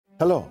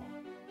Hello,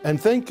 and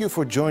thank you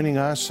for joining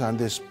us on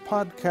this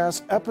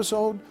podcast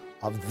episode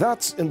of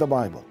That's in the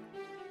Bible.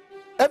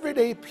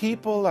 Everyday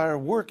people are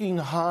working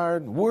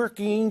hard,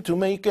 working to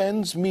make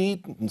ends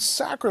meet, and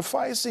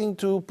sacrificing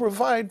to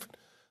provide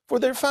for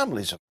their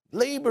families,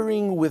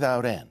 laboring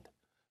without end.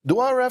 Do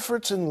our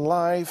efforts in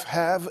life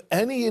have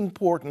any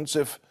importance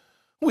if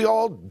we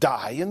all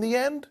die in the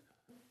end?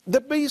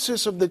 The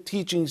basis of the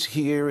teachings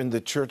here in the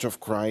Church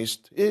of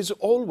Christ is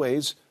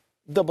always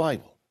the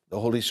Bible, the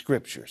Holy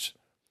Scriptures.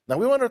 Now,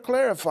 we want to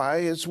clarify,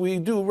 as we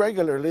do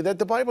regularly, that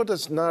the Bible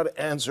does not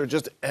answer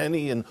just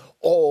any and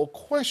all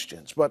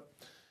questions, but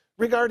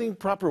regarding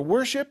proper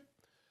worship,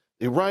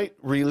 the right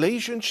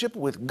relationship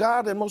with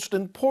God, and most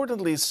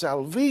importantly,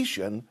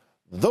 salvation,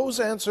 those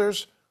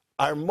answers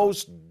are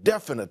most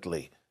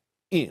definitely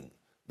in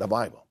the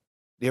Bible.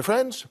 Dear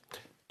friends,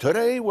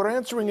 today we're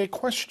answering a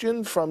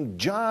question from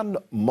John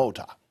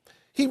Mota.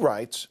 He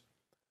writes,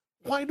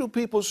 "Why do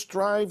people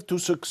strive to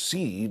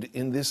succeed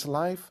in this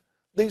life?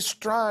 They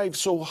strive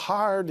so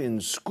hard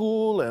in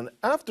school, and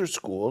after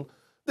school,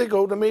 they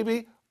go to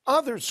maybe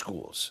other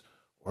schools,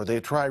 or they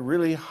try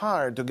really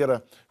hard to get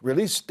a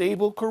really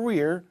stable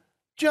career,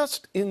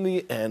 just in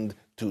the end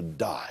to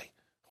die,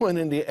 when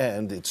in the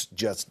end it's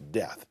just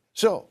death.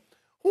 So,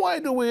 why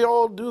do we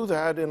all do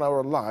that in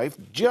our life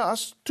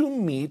just to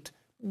meet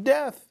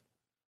death?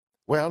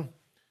 Well,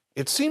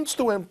 it seems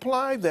to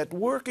imply that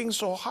working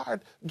so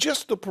hard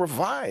just to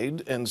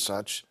provide and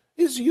such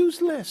is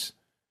useless.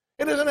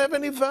 It doesn't have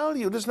any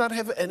value, does not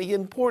have any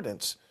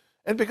importance.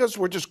 And because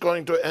we're just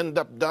going to end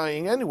up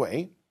dying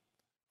anyway,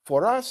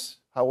 for us,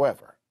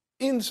 however,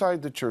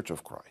 inside the Church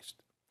of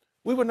Christ,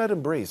 we would not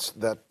embrace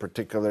that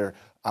particular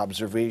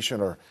observation,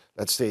 or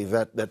let's say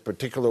that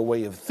particular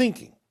way of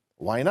thinking.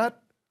 Why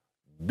not?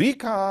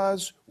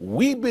 Because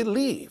we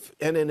believe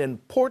in an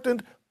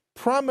important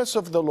promise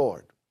of the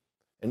Lord.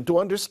 And to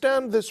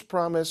understand this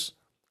promise,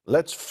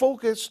 let's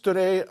focus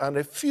today on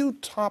a few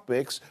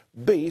topics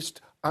based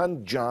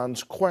on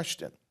John's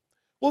question.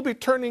 We'll be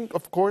turning,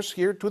 of course,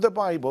 here to the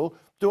Bible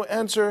to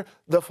answer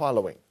the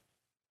following.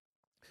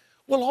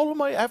 Will all of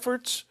my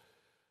efforts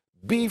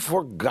be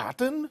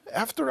forgotten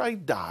after I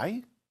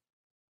die?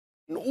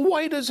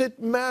 Why does it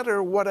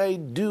matter what I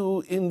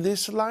do in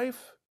this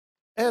life?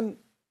 And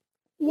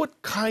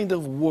what kind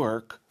of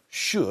work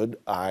should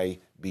I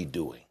be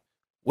doing?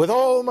 Will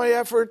all my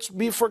efforts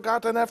be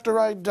forgotten after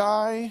I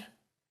die?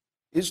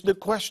 Is the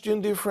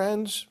question, dear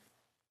friends.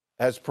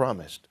 As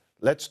promised,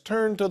 let's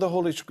turn to the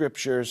Holy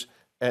Scriptures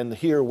and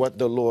hear what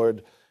the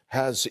Lord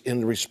has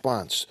in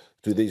response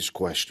to these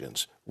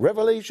questions.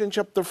 Revelation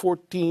chapter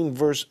 14,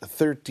 verse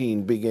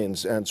 13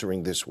 begins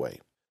answering this way.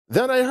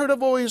 Then I heard a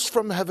voice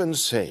from heaven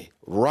say,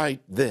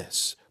 "Write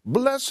this,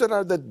 blessed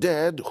are the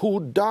dead who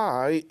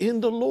die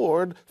in the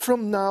Lord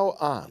from now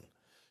on.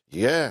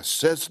 Yes,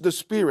 says the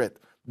Spirit,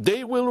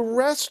 they will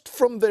rest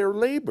from their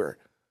labor,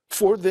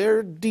 for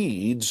their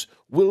deeds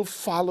will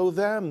follow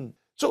them."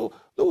 So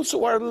those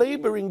who are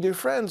laboring, dear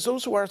friends,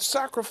 those who are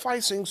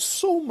sacrificing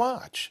so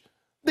much,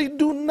 they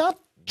do not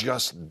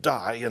just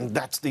die and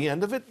that's the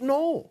end of it.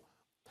 No.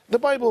 The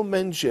Bible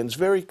mentions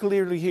very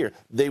clearly here,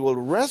 they will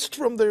rest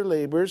from their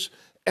labors,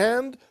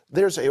 and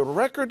there's a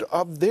record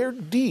of their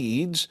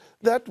deeds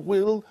that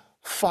will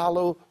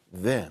follow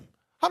them.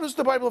 How does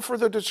the Bible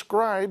further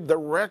describe the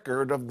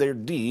record of their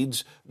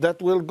deeds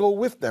that will go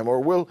with them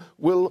or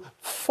will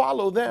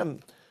follow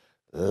them?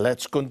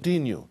 Let's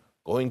continue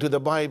going to the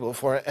Bible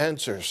for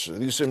answers to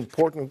these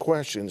important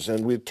questions,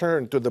 and we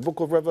turn to the book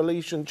of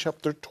Revelation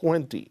chapter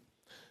 20,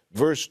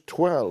 verse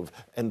 12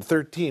 and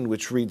 13,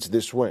 which reads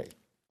this way.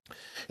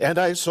 And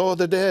I saw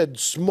the dead,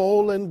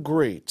 small and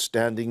great,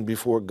 standing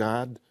before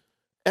God,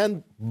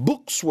 and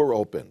books were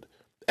opened.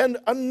 And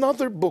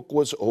another book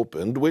was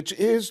opened, which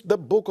is the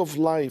book of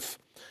life.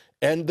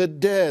 And the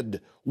dead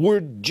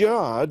were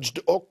judged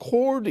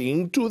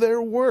according to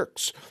their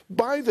works,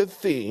 by the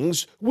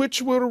things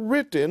which were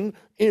written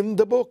in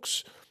the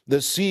books. The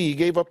sea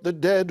gave up the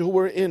dead who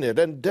were in it,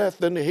 and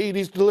death and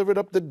Hades delivered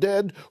up the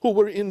dead who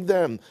were in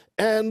them,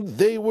 and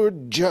they were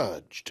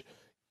judged,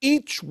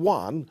 each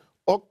one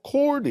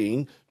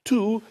according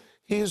to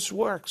his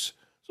works.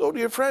 So,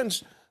 dear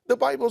friends, the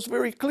Bible's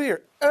very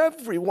clear.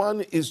 Everyone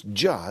is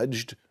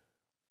judged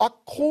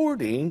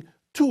according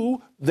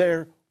to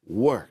their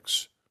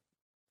works.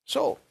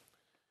 So,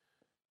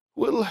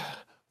 will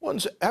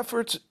one's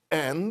efforts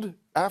end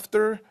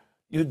after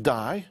you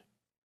die?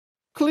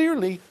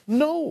 Clearly,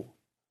 no.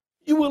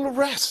 You will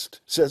rest,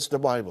 says the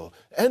Bible,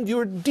 and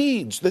your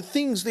deeds, the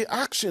things, the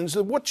actions,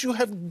 what you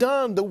have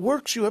done, the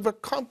works you have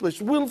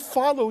accomplished will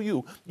follow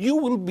you. You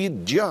will be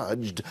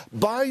judged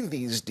by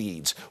these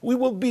deeds. We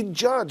will be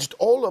judged,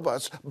 all of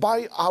us,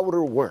 by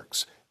our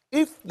works.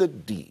 If the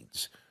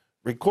deeds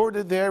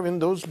recorded there in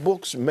those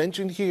books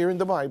mentioned here in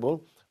the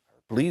Bible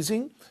are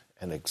pleasing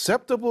and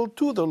acceptable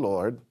to the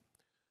Lord,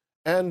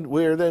 and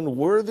we're then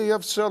worthy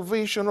of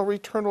salvation or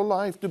eternal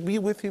life to be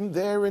with him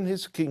there in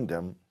his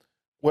kingdom,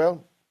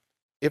 well,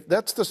 if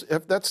that's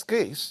the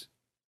case,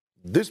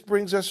 this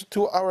brings us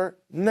to our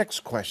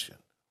next question.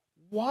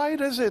 why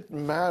does it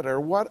matter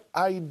what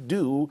I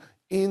do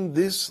in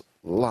this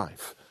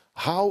life?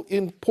 How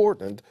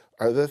important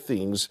are the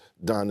things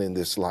done in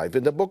this life?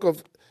 In the book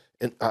of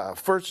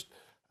 1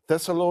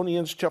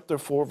 Thessalonians chapter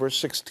 4, verse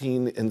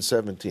 16 and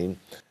 17,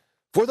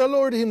 for the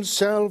Lord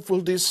himself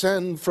will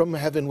descend from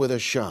heaven with a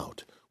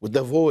shout, with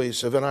the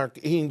voice of an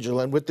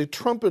archangel, and with the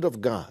trumpet of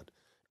God.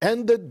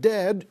 And the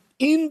dead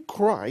in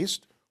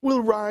Christ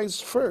will rise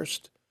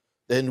first.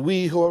 Then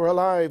we who are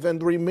alive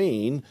and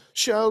remain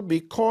shall be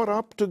caught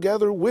up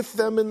together with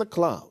them in the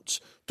clouds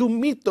to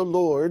meet the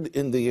Lord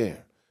in the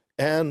air.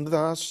 And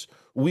thus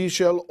we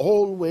shall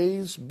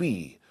always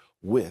be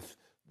with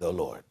the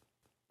Lord.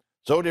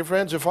 So, dear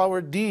friends, if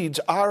our deeds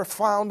are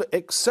found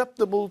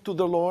acceptable to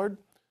the Lord,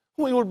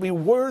 we will be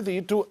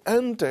worthy to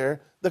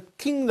enter the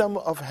kingdom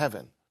of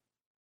heaven.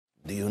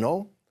 Do you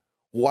know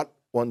what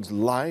one's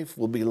life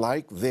will be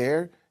like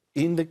there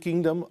in the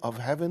kingdom of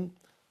heaven?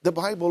 The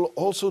Bible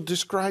also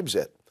describes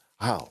it.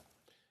 How?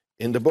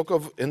 In the book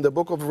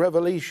of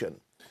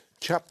Revelation,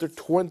 chapter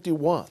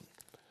 21,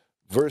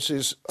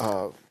 verses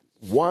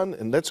 1,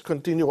 and let's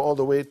continue all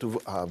the way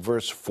to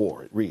verse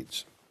 4. It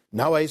reads,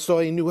 now I saw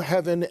a new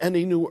heaven and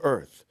a new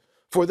earth,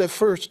 for the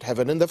first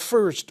heaven and the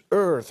first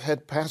earth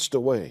had passed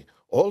away.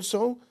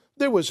 Also,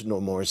 there was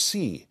no more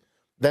sea.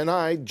 Then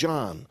I,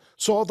 John,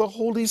 saw the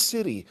holy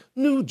city,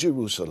 New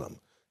Jerusalem,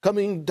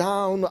 coming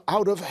down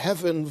out of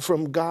heaven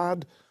from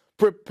God,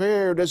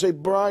 prepared as a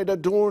bride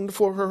adorned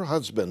for her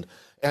husband.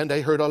 And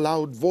I heard a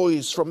loud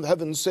voice from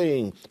heaven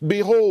saying,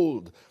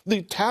 behold,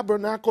 the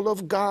tabernacle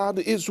of God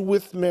is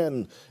with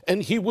men,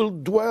 and he will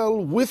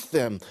dwell with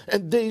them,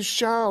 and they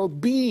shall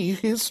be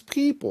his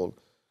people.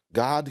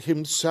 God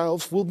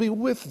himself will be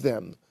with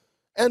them,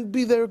 and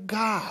be their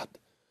God.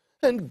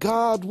 And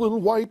God will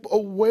wipe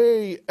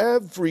away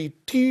every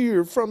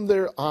tear from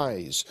their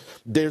eyes.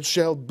 There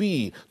shall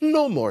be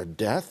no more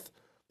death,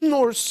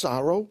 nor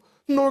sorrow,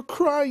 nor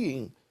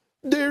crying.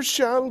 There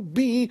shall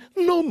be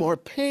no more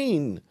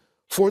pain,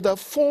 for the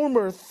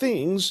former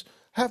things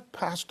have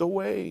passed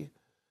away.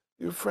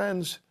 Dear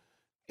friends,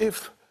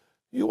 if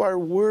you are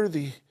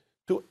worthy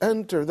to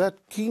enter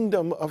that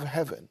kingdom of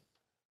heaven,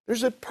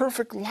 there's a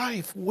perfect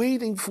life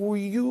waiting for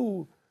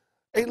you.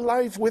 A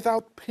life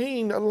without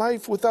pain, a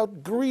life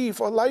without grief,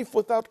 a life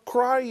without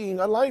crying,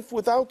 a life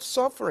without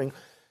suffering.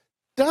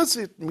 Does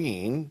it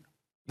mean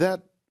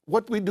that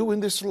what we do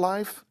in this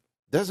life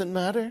doesn't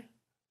matter?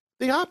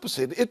 The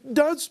opposite. It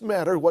does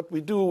matter what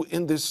we do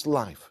in this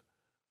life.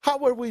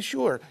 How are we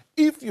sure?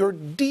 If your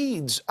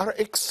deeds are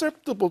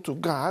acceptable to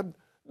God,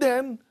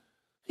 then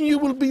you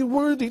will be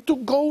worthy to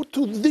go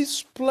to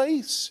this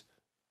place,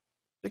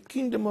 the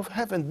kingdom of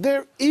heaven.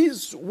 There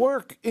is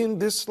work in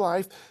this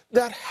life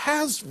that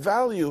has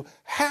value,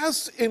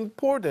 has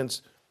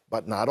importance,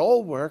 but not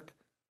all work.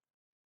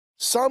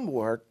 Some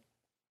work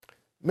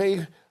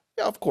may,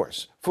 of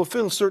course,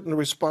 fulfill certain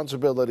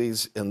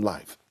responsibilities in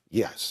life.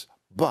 Yes,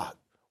 but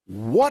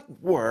what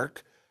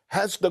work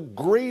has the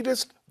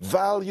greatest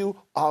value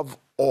of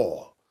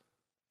all?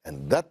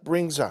 And that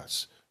brings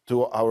us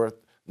to our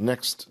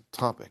next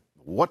topic.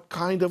 What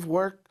kind of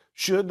work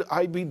should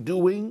I be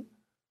doing?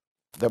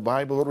 The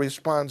Bible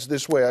responds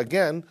this way.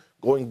 Again,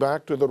 going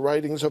back to the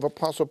writings of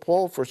Apostle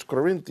Paul, 1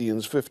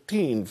 Corinthians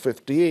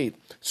 15:58.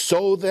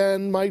 So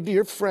then, my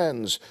dear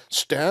friends,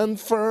 stand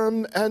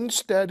firm and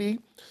steady.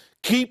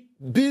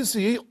 Keep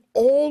busy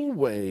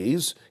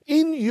always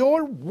in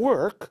your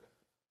work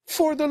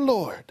for the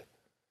Lord,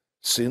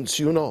 since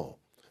you know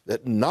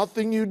that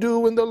nothing you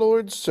do in the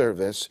Lord's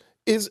service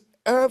is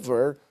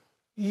ever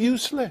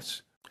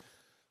useless.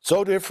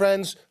 So, dear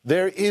friends,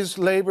 there is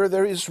labor,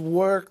 there is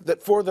work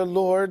that for the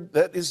Lord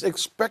that is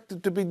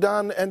expected to be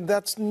done, and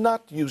that's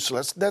not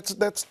useless.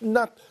 That's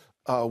not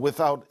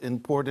without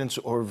importance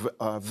or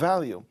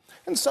value.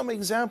 And some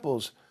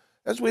examples,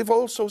 as we've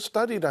also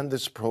studied on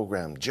this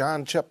program,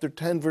 John chapter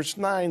 10, verse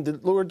 9, the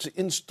Lord's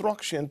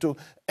instruction to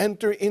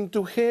enter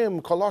into Him,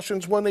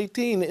 Colossians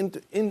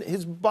 1:18, in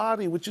His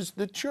body, which is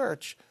the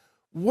church,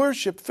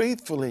 worship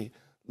faithfully,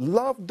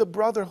 love the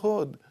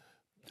brotherhood,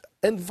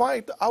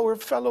 invite our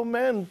fellow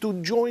men to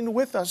join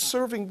with us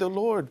serving the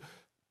Lord,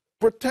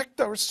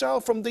 protect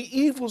ourselves from the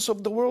evils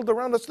of the world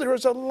around us. There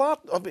is a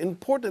lot of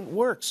important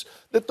works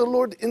that the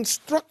Lord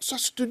instructs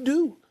us to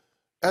do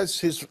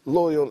as His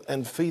loyal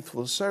and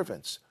faithful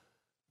servants.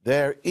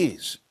 There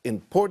is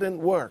important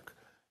work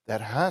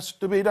that has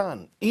to be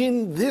done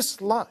in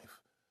this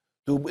life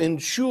to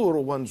ensure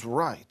one's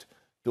right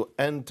to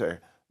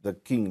enter the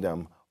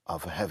kingdom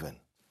of heaven.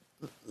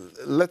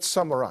 Let's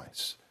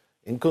summarize.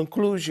 In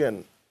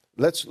conclusion,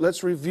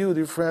 let's review,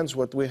 dear friends,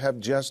 what we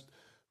have just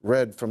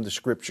read from the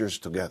scriptures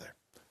together.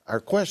 Our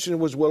question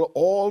was, will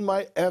all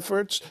my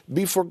efforts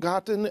be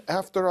forgotten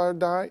after I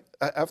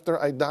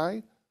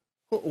die?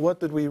 What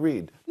did we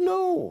read?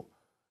 No.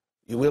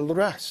 You will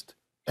rest.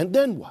 And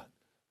then what?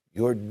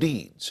 Your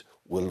deeds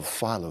will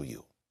follow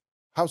you.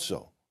 How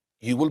so?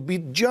 You will be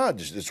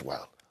judged as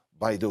well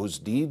by those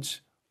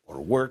deeds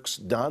or works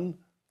done.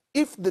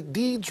 If the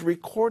deeds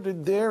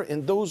recorded there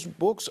in those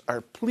books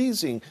are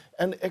pleasing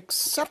and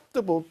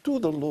acceptable to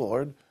the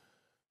Lord,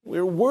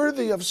 We're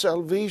worthy of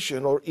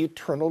salvation or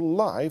eternal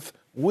life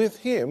with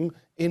Him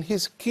in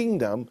His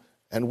kingdom,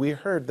 and we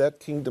heard that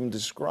kingdom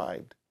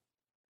described.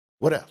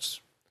 What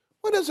else?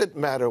 What does it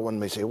matter, one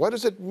may say? What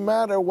does it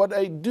matter what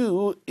I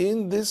do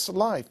in this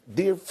life?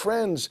 Dear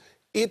friends,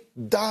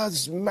 it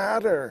does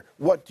matter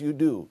what you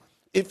do.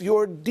 If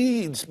your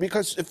deeds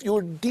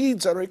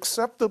are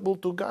acceptable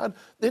to God,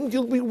 then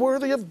you'll be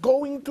worthy of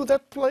going to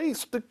that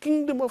place, the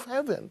kingdom of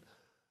heaven.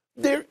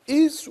 There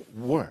is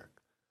work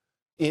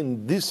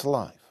in this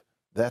life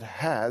that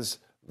has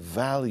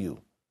value.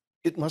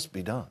 It must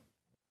be done.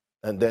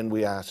 And then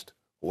we asked,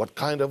 what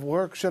kind of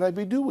work should I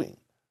be doing?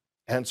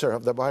 Answer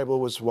of the Bible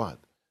was what?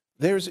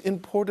 There's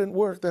important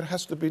work that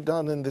has to be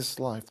done in this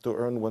life to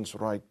earn one's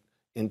right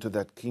into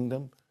that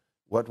kingdom.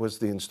 What was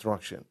the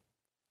instruction?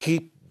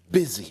 Keep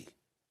busy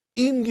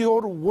in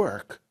your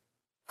work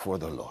for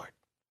the Lord.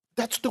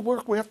 That's the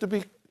work we have to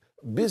be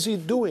busy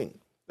doing.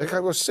 Like I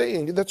was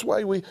saying, that's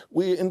why we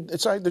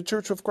inside the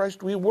Church of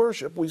Christ, we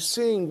worship, we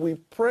sing, we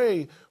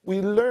pray, we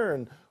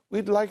learn.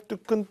 We'd like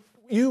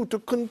you to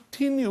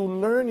continue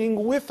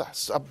learning with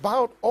us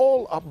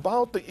all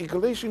about the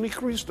Iglesia ni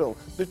Cristo,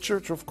 the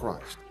Church of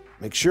Christ.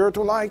 Make sure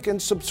to like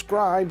and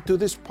subscribe to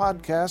this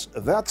podcast,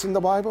 That's in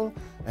the Bible,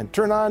 and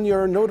turn on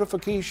your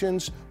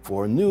notifications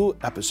for new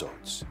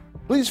episodes.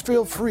 Please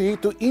feel free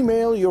to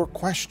email your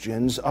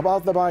questions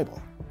about the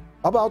Bible,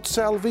 about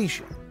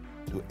salvation,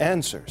 to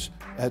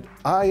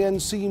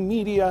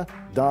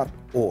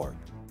answers@incmedia.org.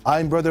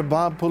 I'm Brother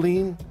Bob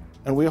Pauline,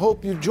 and we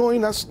hope you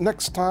join us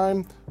next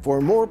time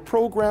for more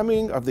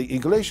programming of the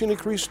Iglesia ni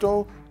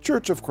Cristo,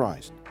 Church of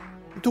Christ.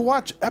 To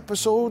watch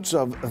episodes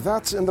of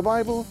That's in the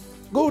Bible,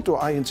 go to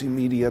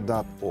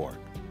incmedia.org.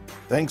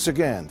 Thanks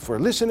again for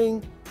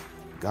listening.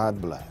 God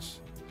bless.